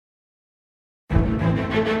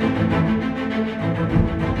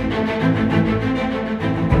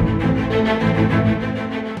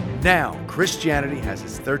Now, Christianity has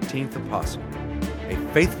its 13th apostle, a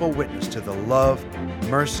faithful witness to the love,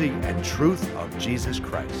 mercy, and truth of Jesus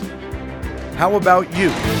Christ. How about you?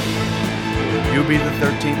 Will you be the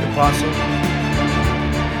 13th apostle?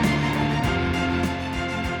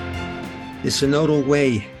 The synodal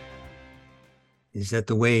way. Is that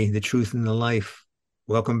the way, the truth, and the life?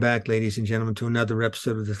 Welcome back, ladies and gentlemen, to another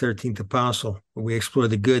episode of the 13th Apostle, where we explore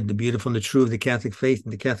the good, the beautiful, and the true of the Catholic faith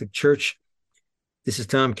and the Catholic Church. This is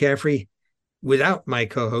Tom Caffrey, without my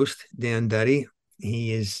co-host, Dan Duddy.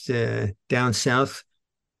 He is down south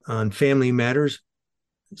on family matters.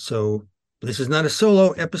 So this is not a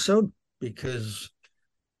solo episode because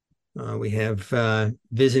we have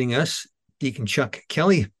visiting us Deacon Chuck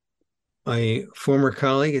Kelly, a former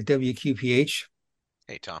colleague at WQPH.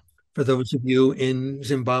 Hey, Tom. For those of you in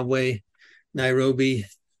Zimbabwe, Nairobi,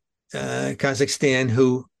 Kazakhstan,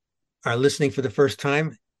 who are listening for the first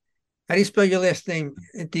time, how do you spell your last name,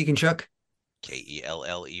 Deacon Chuck? Kelley. All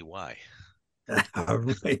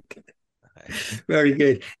right. Very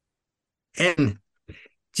good. And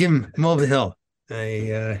Jim Mulvihill,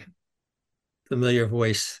 a familiar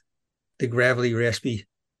voice, the gravelly, raspy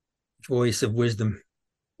voice of wisdom.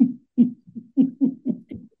 How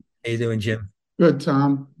you doing, Jim? Good,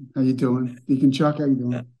 Tom. How you doing? Deacon Chuck, how you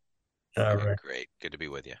doing? All right. Great. Good to be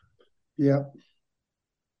with you. Yeah.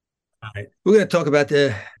 All right. We're going to talk about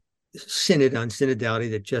the Synod on synodality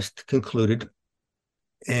that just concluded.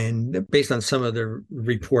 And based on some of the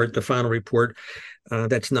report, the final report,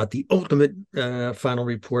 that's not the ultimate final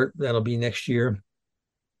report. That'll be next year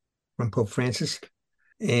from Pope Francis.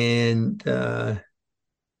 And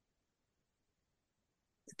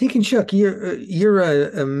Deacon Chuck, you're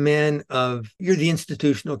a man of, you're the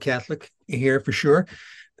institutional Catholic here for sure.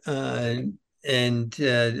 And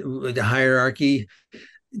the hierarchy,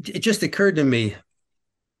 it just occurred to me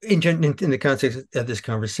in the context of this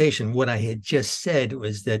conversation, what I had just said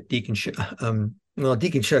was that Deacon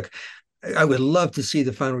Chuck, I would love to see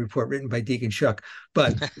the final report written by Deacon Chuck,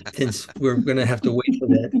 but since we're going to have to wait for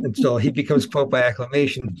that until he becomes Pope by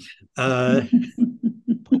acclamation. Pope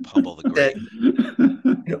Humble the Great.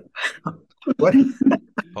 What?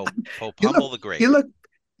 Pope Humble the Great. You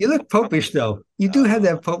look popish, though. You do have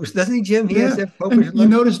that popish, doesn't he, Jim? He has that popish look. You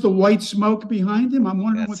notice the white smoke behind him? I'm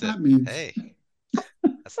wondering what that means. Hey,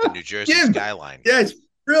 that's the New Jersey Jim, skyline. That's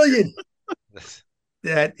brilliant.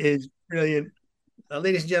 That is brilliant.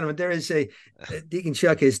 Ladies and gentlemen, there is Deacon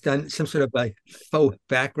Chuck has done some sort of like faux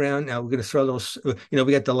background. Now we're going to throw those,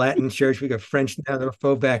 we got the Latin church, we got French now, the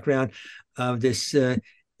faux background of this,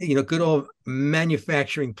 good old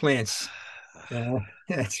manufacturing plants.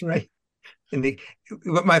 That's right. And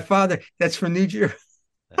my father, that's from New Jersey.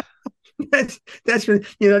 that's from,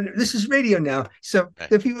 this is radio now. So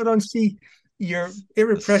the people don't see your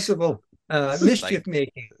irrepressible mischief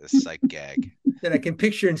making. Psych gag. That I can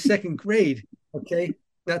picture in second grade. Okay.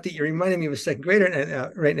 Not that you're reminding me of a second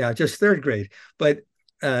grader right now, just third grade, but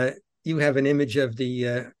you have an image of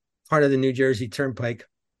the part of the New Jersey Turnpike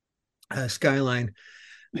skyline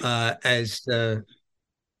as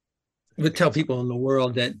would tell people in the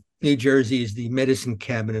world that New Jersey is the medicine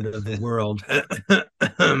cabinet of the world.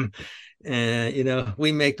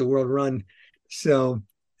 We make the world run. So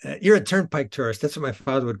you're a turnpike tourist. That's what my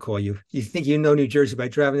father would call you. You think you know New Jersey by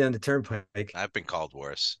driving down the turnpike. I've been called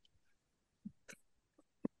worse.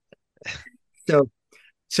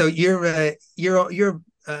 So you're as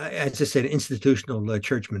I said, institutional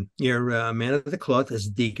churchman. You're a man of the cloth as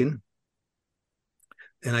a deacon.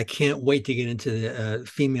 And I can't wait to get into the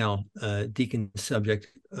female deacon subject,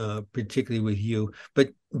 particularly with you. But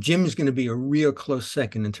Jim's going to be a real close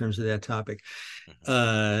second in terms of that topic.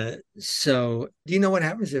 So do you know what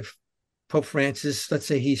happens if Pope Francis, let's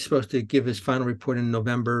say he's supposed to give his final report in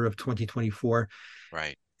November of 2024,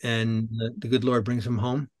 right? And the good Lord brings him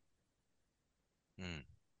home?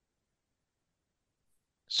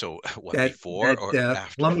 So what, before or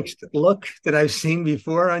after? Flummoxed look that I've seen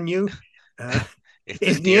before on you.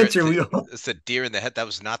 It's the answer we all. It's a deer in the head. That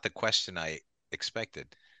was not the question I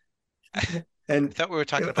expected. And I thought we were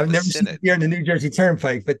talking about I've the never Synod. seen deer in the New Jersey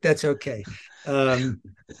Turnpike, but that's okay.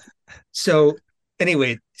 So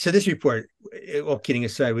anyway, so this report, all kidding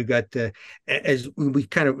aside, we got as we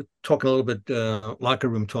kind of talking a little bit locker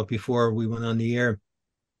room talk before we went on the air,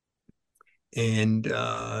 and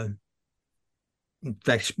in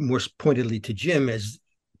fact, more pointedly to Jim as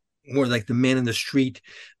more like the man in the street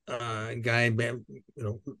guy, man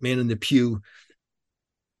in the pew.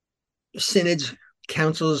 Synods,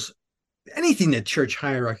 councils, anything that church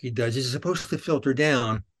hierarchy does is supposed to filter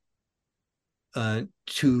down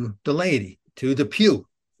to the laity, to the pew,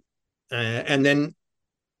 and then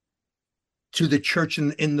to the church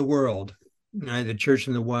in the world, the church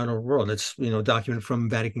in the wider world. It's documented from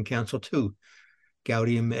Vatican Council II,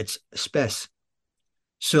 Gaudium et Spes.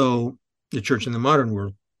 So the church in the modern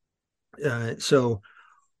world. So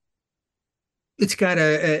it's got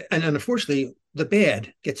and unfortunately, the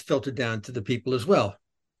bad gets filtered down to the people as well,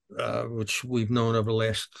 which we've known over the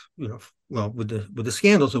last, with the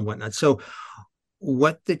scandals and whatnot. So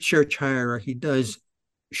what the church hierarchy does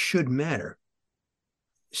should matter.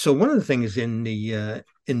 So one of the things in the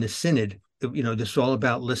synod, this is all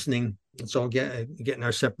about listening. It's all getting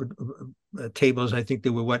our separate tables. I think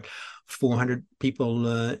there were 400 people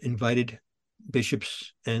invited,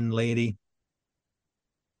 bishops and laity.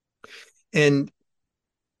 And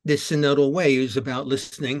this synodal way is about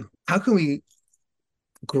listening. How can we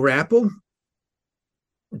grapple,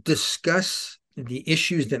 discuss the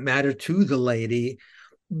issues that matter to the laity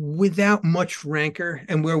without much rancor,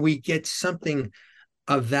 and where we get something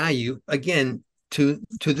of value, again, to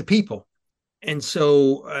the people? And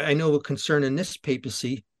so I know a concern in this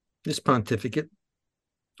papacy, this pontificate,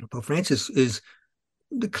 Pope Francis, is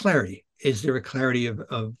the clarity. Is there a clarity of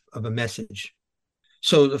a message?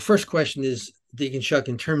 So the first question is, Deacon Chuck,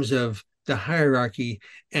 in terms of the hierarchy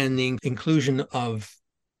and the inclusion of,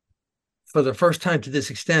 for the first time to this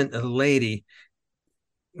extent, a laity.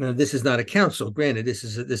 This is not a council. Granted, this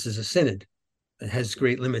is a synod. It has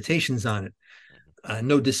great limitations on it.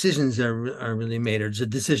 No decisions are really made. It's a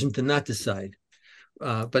decision to not decide.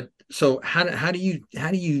 But so how do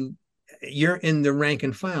you? You're in the rank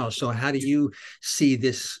and file. So how do you see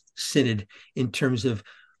this synod in terms of,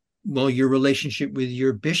 your relationship with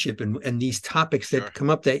your bishop and these topics that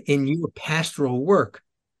come up that in your pastoral work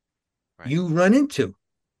you run into?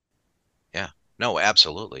 Yeah, no,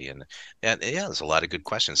 absolutely. And yeah, there's a lot of good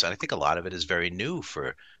questions. And I think a lot of it is very new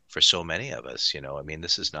for so many of us.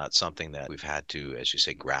 This is not something that we've had to, as you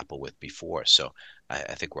say, grapple with before. So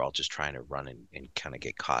I think we're all just trying to run and kind of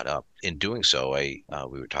get caught up. In doing so, we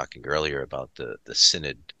were talking earlier about the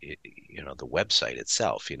synod, the website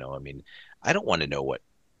itself. I don't want to know what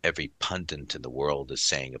every pundit in the world is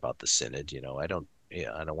saying about the synod. I don't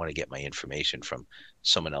want to get my information from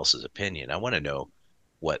someone else's opinion. I want to know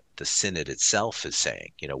what the synod itself is saying.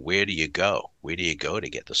 Where do you go? Where do you go to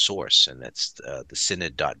get the source? And that's the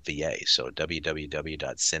synod.va. So www.synod.va.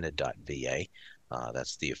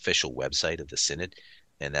 That's the official website of the synod.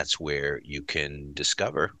 And that's where you can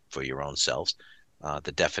discover for your own selves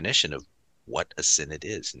the definition of what a synod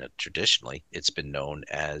is. And traditionally, it's been known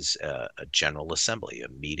as a general assembly, a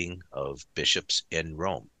meeting of bishops in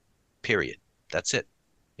Rome, period. That's it.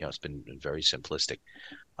 It's been very simplistic.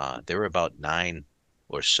 There are about 9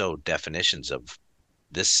 or so definitions of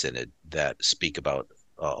this synod that speak about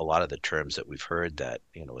a lot of the terms that we've heard, that,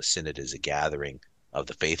 a synod is a gathering of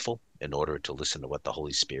the faithful in order to listen to what the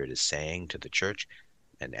Holy Spirit is saying to the church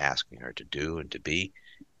and asking her to do and to be.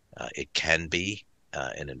 It can be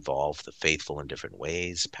and involve the faithful in different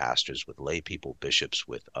ways, pastors with lay people, bishops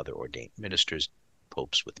with other ordained ministers,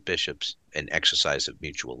 popes with bishops, an exercise of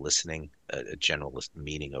mutual listening, a general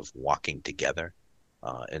meaning of walking together,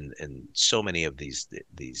 and so many of these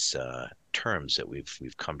terms that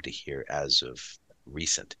we've come to hear as of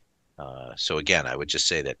recent. So again, I would just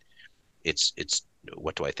say that it's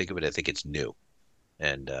what do I think of it? I think it's new,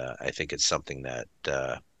 and I think it's something that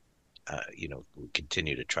we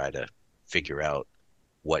continue to try to figure out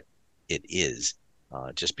what it is,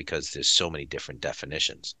 just because there's so many different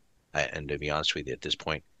definitions. And to be honest with you, at this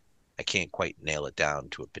point, I can't quite nail it down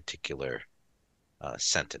to a particular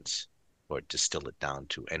sentence or distill it down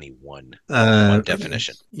to any one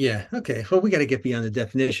definition. Yeah. Okay. Well, we got to get beyond the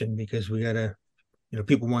definition, because we got to,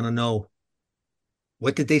 people want to know,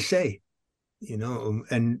 what did they say?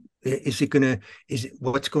 And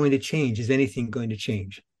what's going to change? Is anything going to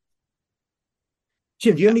change?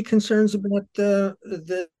 Jim, do you have any concerns about the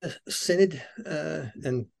synod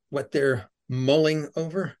and what they're mulling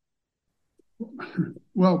over?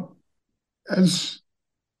 Well, as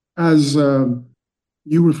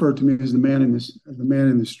you refer to me as the man in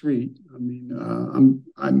the street.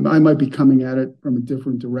 I might be coming at it from a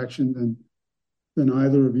different direction than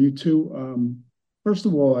either of you two. First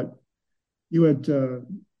of all, you had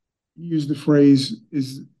used the phrase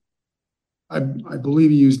I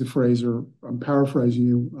believe you used the phrase, or I'm paraphrasing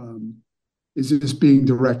you, is this being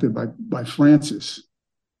directed by Francis?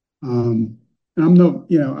 And I'm going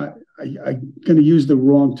to use the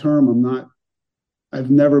wrong term.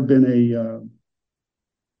 I've never been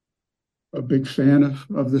a big fan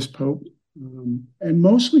of this Pope, and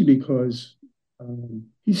mostly because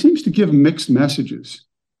he seems to give mixed messages.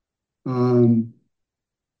 At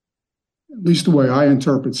least the way I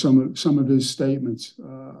interpret some of his statements.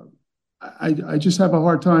 I just have a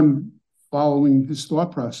hard time following his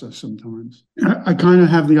thought process sometimes. I kind of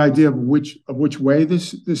have the idea of which way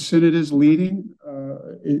this synod is leading,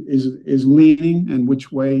 is leaning, and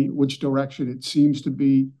which direction it seems to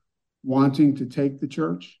be wanting to take the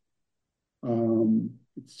church.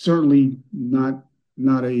 It's certainly not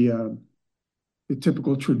a the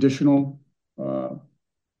typical traditional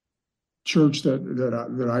church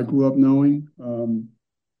that I grew up knowing.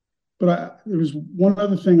 But there was one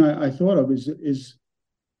other thing I thought of is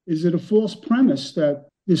it a false premise that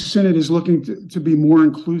this synod is looking to be more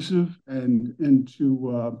inclusive and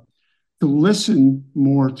to listen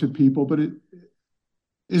more to people? But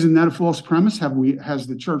isn't that a false premise? Has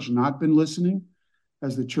the church not been listening?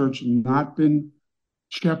 Has the church not been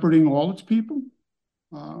shepherding all its people?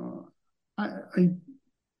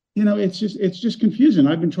 It's just confusing.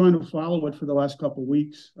 I've been trying to follow it for the last couple of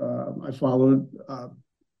weeks. I followed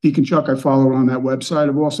Deacon Chuck. I follow on that website.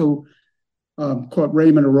 I've also caught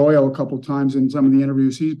Raymond Arroyo a couple of times in some of the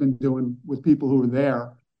interviews he's been doing with people who are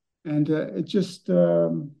there, and it just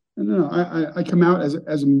I don't know. I come out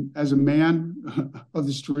as a man of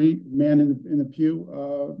the street, man in the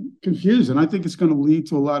pew, confused, and I think it's going to lead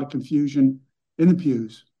to a lot of confusion in the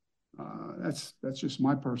pews. That's just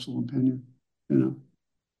my personal opinion,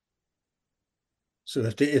 So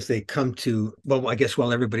if they come to, well, I guess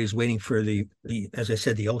while everybody's waiting for the as I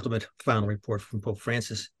said, the ultimate final report from Pope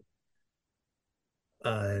Francis,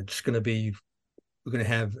 it's going to be, we're going to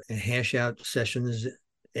have hash out sessions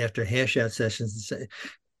after hash out sessions,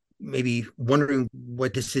 maybe wondering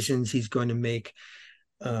what decisions he's going to make.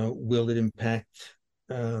 Will it impact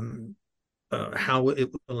how it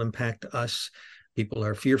will impact us? People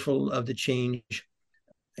are fearful of the change.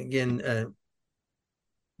 Again,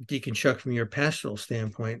 Deacon Chuck, from your pastoral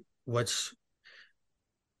standpoint, what's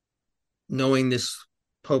knowing this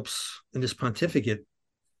Pope's in this pontificate,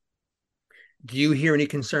 do you hear any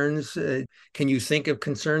concerns? Can you think of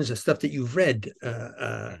concerns, of stuff that you've read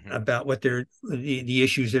about what the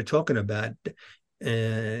issues they're talking about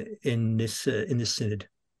in this synod?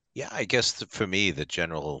 Yeah, I guess for me, the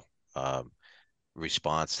general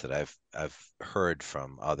response that I've heard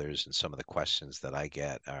from others and some of the questions that I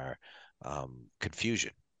get are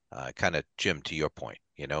confusion. Kind of, Jim, to your point,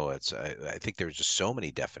 I think there's just so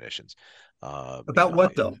many definitions. About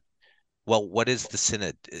what though? Well, what is the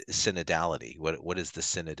synodality? What is the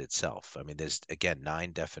synod itself? I mean, there's, again,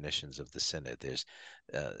 9 definitions of the synod. There's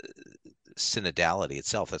synodality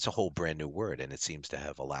itself. That's a whole brand new word, and it seems to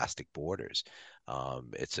have elastic borders.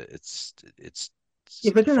 It's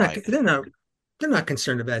yeah, but they're not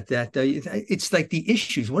concerned about that, though. It's like the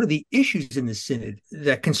issues. What are the issues in the synod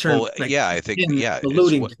that concern? Well, like, yeah, I think,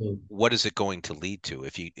 alluding to. What is it going to lead to?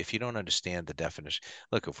 If you don't understand the definition,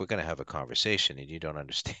 look, if we're going to have a conversation and you don't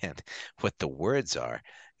understand what the words are,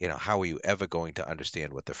 how are you ever going to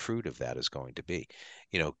understand what the fruit of that is going to be?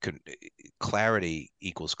 Clarity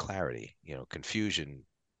equals clarity. Confusion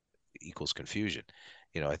equals confusion.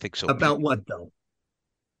 I think so. About what though?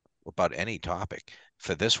 About any topic.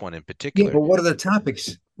 For this one in particular. Yeah, but what are the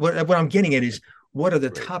topics? What I'm getting at is, what are the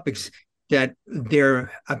topics that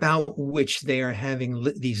they're about which they are having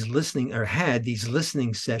these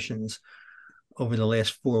listening sessions over the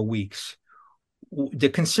last 4 weeks? I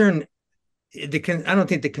don't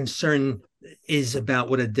think the concern is about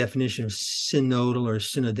what a definition of synodal or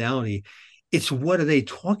synodality. It's what are they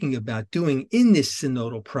talking about doing in this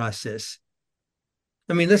synodal process?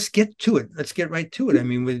 I mean, let's get to it. Let's get right to it. I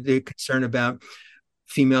mean, they're concerned about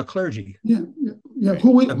female clergy. Yeah.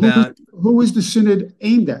 Who is the synod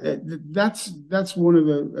aimed at? That's one of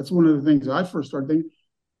the things I first started thinking.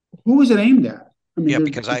 Who is it aimed at? I mean, yeah,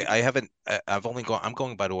 because I'm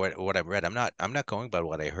going by what I've read. I'm not going by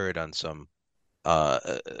what I heard on some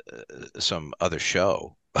other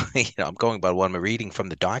show. I'm going by what I'm reading from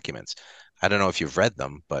the documents. I don't know if you've read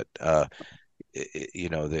them, but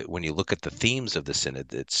when you look at the themes of the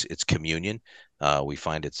synod, it's communion. We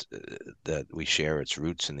find that we share its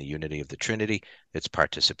roots in the unity of the Trinity. It's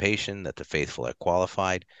participation, that the faithful are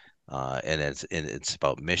qualified, and it's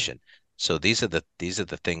about mission. So these are the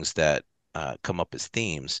things that come up as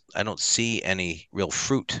themes. I don't see any real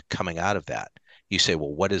fruit coming out of that. You say,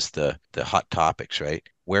 well, what is the hot topics, right?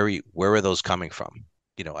 Where are those coming from?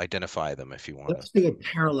 Identify them if you want. Let's do a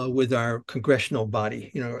parallel with our congressional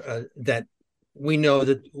body. That we know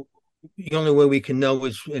that the only way we can know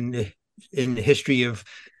is in the history of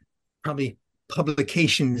probably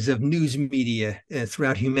publications of news media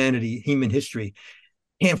throughout human history,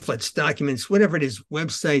 pamphlets, documents, whatever it is,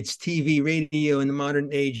 websites, TV, radio in the modern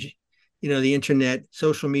age. the internet,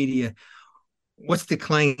 social media, what's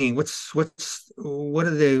declining? What's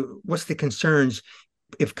the concerns?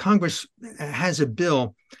 If Congress has a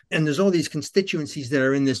bill and there's all these constituencies that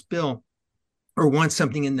are in this bill or want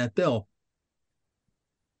something in that bill,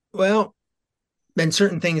 well, then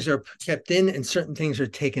certain things are kept in and certain things are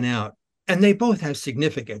taken out. And they both have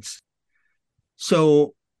significance.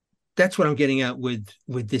 So that's what I'm getting at with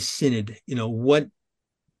this synod. What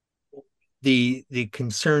the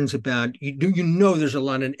concerns about, there's a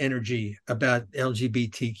lot of energy about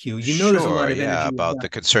LGBTQ. There's a lot Sure, of yeah, energy about about the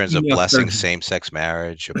concerns of female blessing clergy, same-sex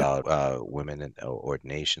marriage, about women and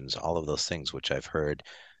ordinations, all of those things which I've heard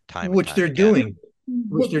time and which time they're again. doing,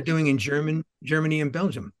 which But, they're doing in Germany and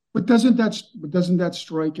Belgium. but doesn't that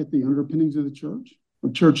strike at the underpinnings of the church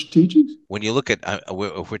or church teachings? When you look at,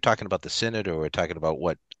 if we're talking about the synod, or we're talking about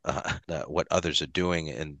what others are doing,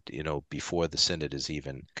 and before the synod is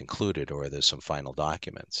even concluded, or there's some final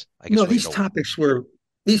documents. I No, guess these topics were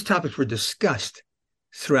discussed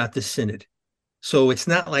throughout the synod. So it's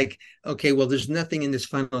not like, okay, well, there's nothing in this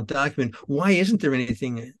final document. Why isn't there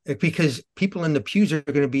anything? Because people in the pews are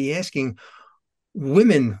going to be asking,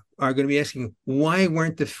 women are going to be asking, why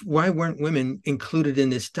weren't women included in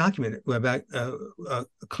this document about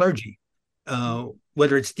clergy?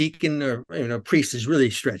 Whether it's deacon or priest is really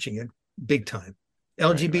stretching it big time.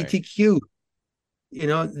 Right. LGBTQ,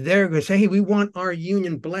 they're going to say, hey, we want our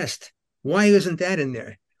union blessed. Why isn't that in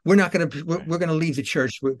there? We're not going to we're going to leave the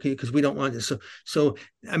church because we don't want this. So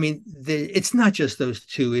I mean, it's not just those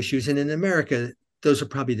two issues, and in America, those are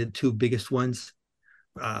probably the two biggest ones.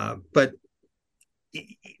 But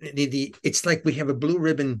it's like we have a blue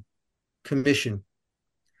ribbon commission,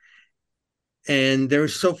 and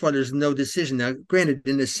there's no decision. Now, granted,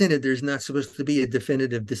 in the synod, there's not supposed to be a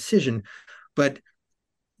definitive decision, but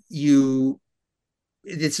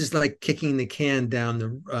this is like kicking the can down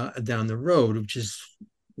the road, which is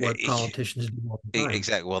what politicians do all the time.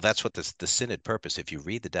 Exactly. Well, that's what the synod purpose. If you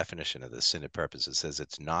read the definition of the synod purpose, it says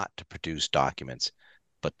it's not to produce documents,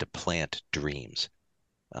 but to plant dreams,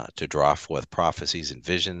 to draw forth prophecies and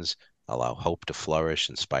visions, allow hope to flourish,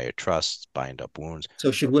 inspire trust, bind up wounds. So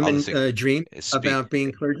should All women these things. dream about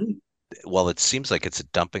being clergy? Well, it seems like it's a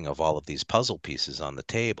dumping of all of these puzzle pieces on the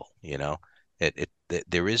table. There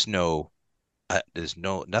is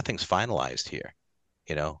nothing's finalized here.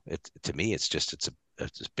 To me, it's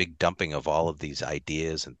a big dumping of all of these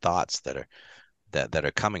ideas and thoughts that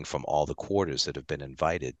are coming from all the quarters that have been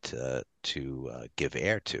invited to give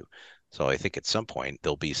air to. So I think at some point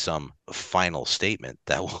there'll be some final statement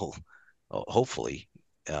that will hopefully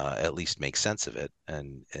at least make sense of it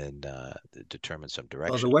and determine some Well,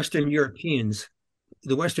 direction. the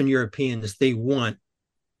Western Europeans, they want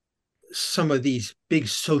some of these big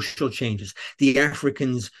social changes. The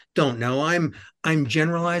Africans don't. Now, I'm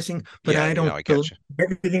generalizing, but Yeah, I don't. I get you.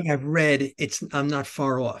 Everything I've read, I'm not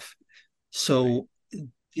far off. So Right.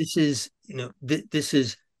 this is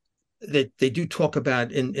that they do talk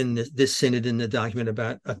about in this synod, in the document,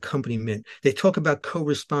 about accompaniment. They talk about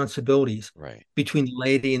co-responsibilities Right. between the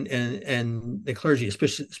laity and the clergy,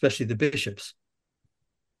 especially the bishops.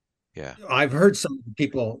 Yeah. I've heard some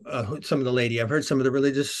people, some of the laity, I've heard some of the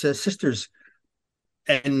religious sisters,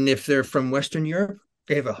 and if they're from Western Europe,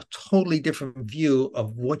 they have a totally different view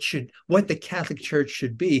of what the Catholic Church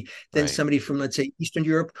should be than Right. somebody from, let's say, Eastern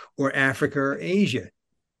Europe or Africa or Asia.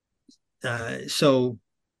 So,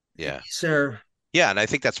 Yeah. sir. Yeah, and I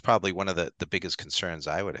think that's probably one of the biggest concerns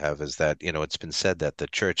I would have is that, it's been said that the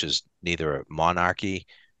church is neither a monarchy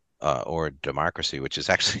or democracy, which is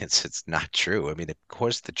actually it's not true. I mean, of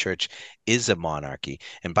course, the church is a monarchy.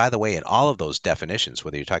 And by the way, in all of those definitions,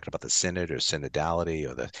 whether you're talking about the synod or synodality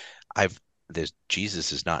or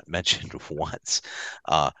Jesus is not mentioned once.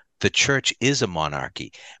 The church is a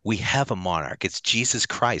monarchy. We have a monarch. It's Jesus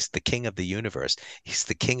Christ, the King of the universe. He's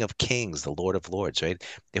the King of kings, the Lord of lords, right?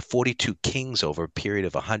 There are 42 kings over a period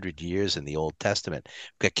of 100 years in the Old Testament.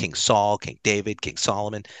 We've got King Saul, King David, King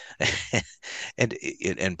Solomon.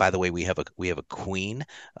 And by the way, we have a queen.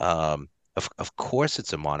 Of course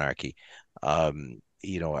it's a monarchy.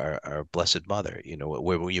 Our Blessed Mother,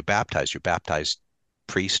 when you're baptized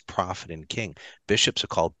priest, prophet, and king. Bishops are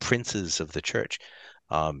called princes of the church.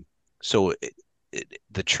 So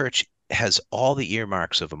the church has all the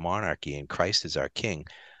earmarks of a monarchy, and Christ is our king.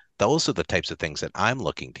 Those are the types of things that I'm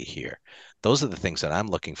looking to hear. Those are the things that I'm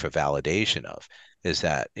looking for validation of, is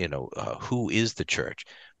that, who is the church?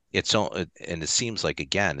 And it seems like,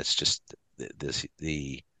 again, it's just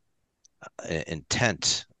the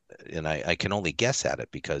intent, and I can only guess at it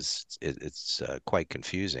because it's quite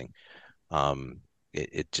confusing.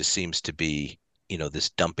 It just seems to be, this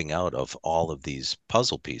dumping out of all of these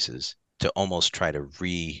puzzle pieces to almost try to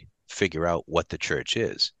figure out what the church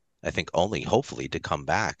is. I think only hopefully to come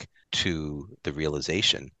back to the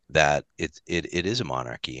realization that it is a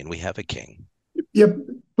monarchy and we have a king. Yeah,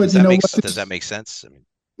 but does that make sense? I mean,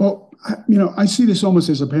 well, I see this almost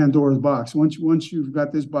as a Pandora's box. Once you've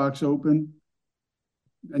got this box open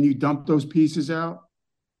and you dump those pieces out,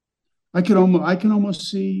 I can almost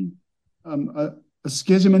see a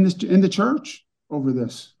schism in the church over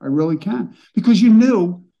this. I really can, because you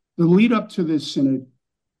knew the lead up to this synod.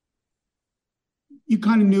 You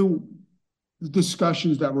kind of knew the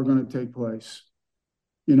discussions that were going to take place.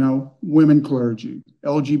 Women clergy,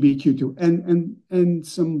 LGBTQ2, and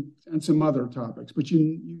some other topics. But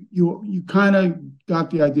you kind of got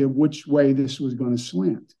the idea of which way this was going to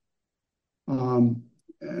slant. And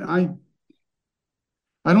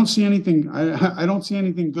I don't see anything. I don't see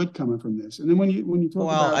anything good coming from this. And then when you talk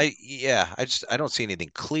about, I don't see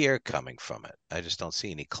anything clear coming from it. I just don't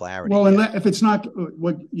see any clarity. Well, if it's not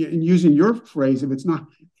using your phrase, if it's not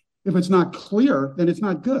clear, then it's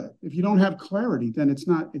not good. If you don't have clarity, then it's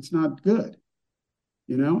not good.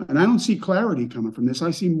 And I don't see clarity coming from this.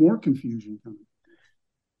 I see more confusion coming.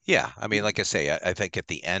 Yeah, I mean, like I say, I think at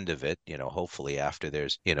the end of it, hopefully after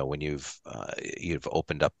there's, when you've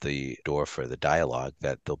opened up the door for the dialogue,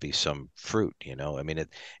 that there'll be some fruit. I mean, it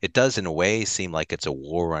does in a way seem like it's a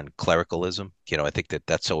war on clericalism. I think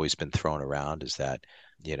that's always been thrown around, is that,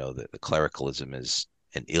 the clericalism is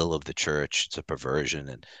an ill of the church. It's a perversion.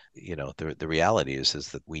 And, the reality is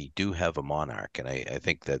that we do have a monarch. And I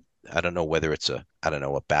think that, I don't know whether it's a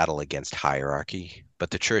battle against hierarchy,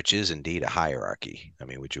 but the church is indeed a hierarchy. I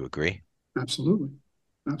mean, would you agree? Absolutely.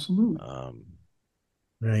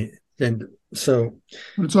 Right. And so,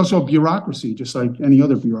 but it's also a bureaucracy, just like any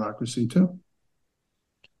other bureaucracy too.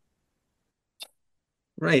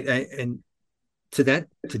 Right. And to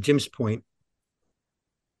Jim's point,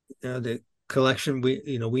 the collection,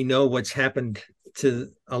 we know what's happened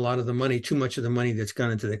to a lot of the money, too much of the money that's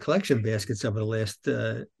gone into the collection baskets over the last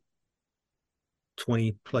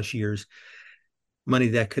 20 plus years, money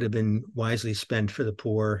that could have been wisely spent for the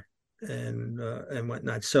poor and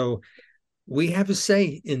whatnot. So we have a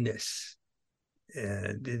say in this.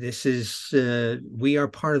 This is we are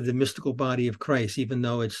part of the mystical body of Christ, even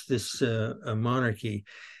though it's this a monarchy.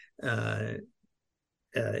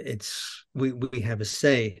 It's we have a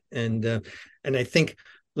say, and I think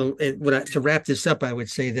to wrap this up, I would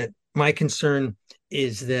say that my concern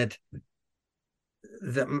is that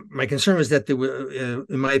there were,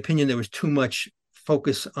 in my opinion, there was too much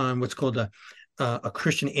focus on what's called a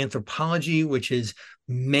Christian anthropology, which is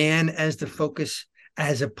man as the focus,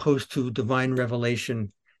 as opposed to divine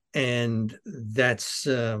revelation, and that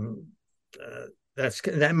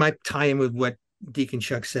might tie in with what Deacon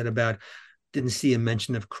Chuck said about didn't see a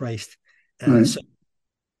mention of Christ. Right. So,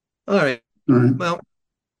 all right. Well,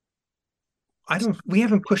 we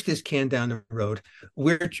haven't pushed this can down the road.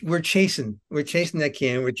 We're chasing that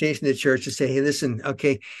can. We're chasing the church to say, hey, listen,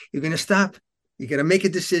 okay, you're going to stop. You're going to make a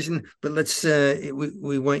decision, but let's,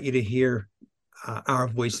 we want you to hear our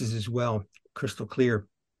voices as well, crystal clear.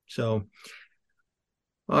 So,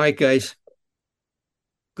 all right, guys,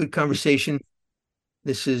 good conversation.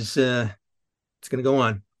 This is, it's going to go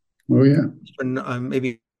on. Oh yeah.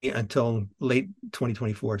 Maybe until late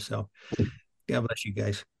 2024. So God bless you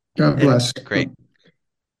guys. God bless. Great.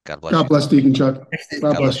 God bless. God bless, Deacon Chuck.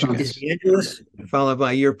 God bless Tom. Is Angelus, followed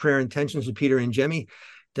by your prayer intentions with Peter and Jemmy,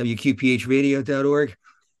 WQPHradio.org.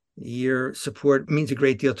 Your support means a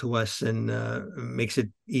great deal to us and makes it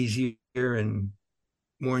easier and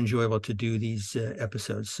more enjoyable to do these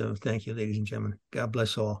episodes. So thank you, ladies and gentlemen. God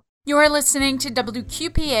bless all. You are listening to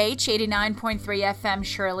WQPH 89.3 FM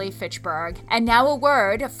Shirley, Fitchburg. And now a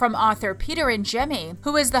word from author Peter and Jemmy,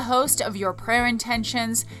 who is the host of Your Prayer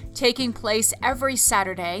Intentions, taking place every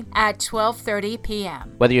Saturday at 12:30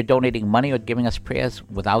 p.m. Whether you're donating money or giving us prayers,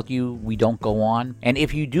 without you, we don't go on. And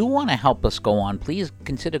if you do want to help us go on, please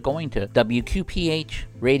consider going to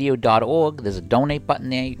WQPHradio.org. There's a donate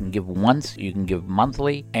button there. You can give once, you can give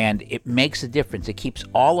monthly, and it makes a difference. It keeps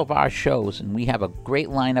all of our shows, and we have a great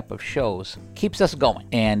lineup of shows, keeps us going.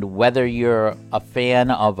 And whether you're a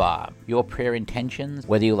fan of Your Prayer Intentions,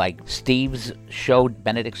 whether you like Steve's show,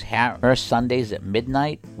 Benedict's Harris Sundays at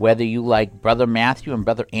midnight, whether you like Brother Matthew and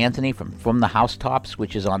Brother Anthony from the Housetops,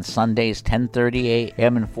 which is on Sundays 10:30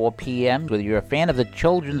 a.m. and 4 p.m., whether you're a fan of the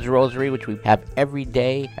Children's Rosary, which we have every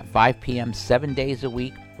day at 5 p.m., 7 days a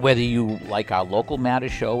week, whether you like our Local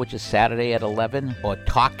Matters show, which is Saturday at 11, or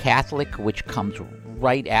Talk Catholic, which comes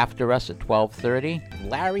right after us at 12:30.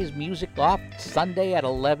 Larry's Music Off, Sunday at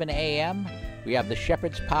 11 a.m. We have the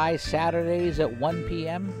Shepherd's Pie Saturdays at 1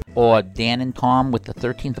 p.m. or Dan and Tom with the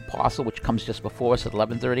 13th Apostle, which comes just before us at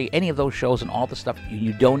 11:30. Any of those shows and all the stuff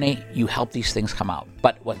you donate, you help these things come out.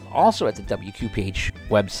 But what also at the WQPH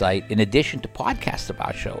website, in addition to podcasts of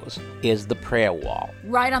our shows, is the prayer wall.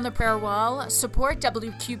 Right on the prayer wall, support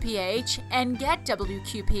WQPH and get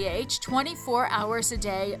WQPH 24 hours a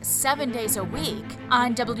day, 7 days a week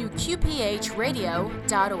on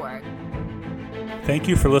WQPHradio.org. Thank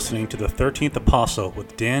you for listening to the 13th Apostle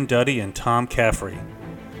with Dan Duddy and Tom Caffrey.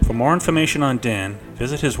 For more information on Dan,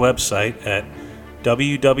 visit his website at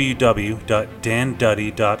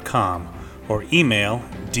www.danduddy.com or email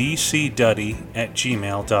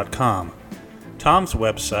dcduddy@gmail.com. Tom's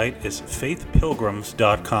website is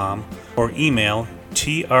faithpilgrims.com or email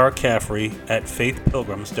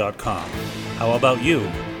trcaffrey@faithpilgrims.com. How about you?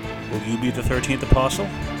 Will you be the 13th Apostle?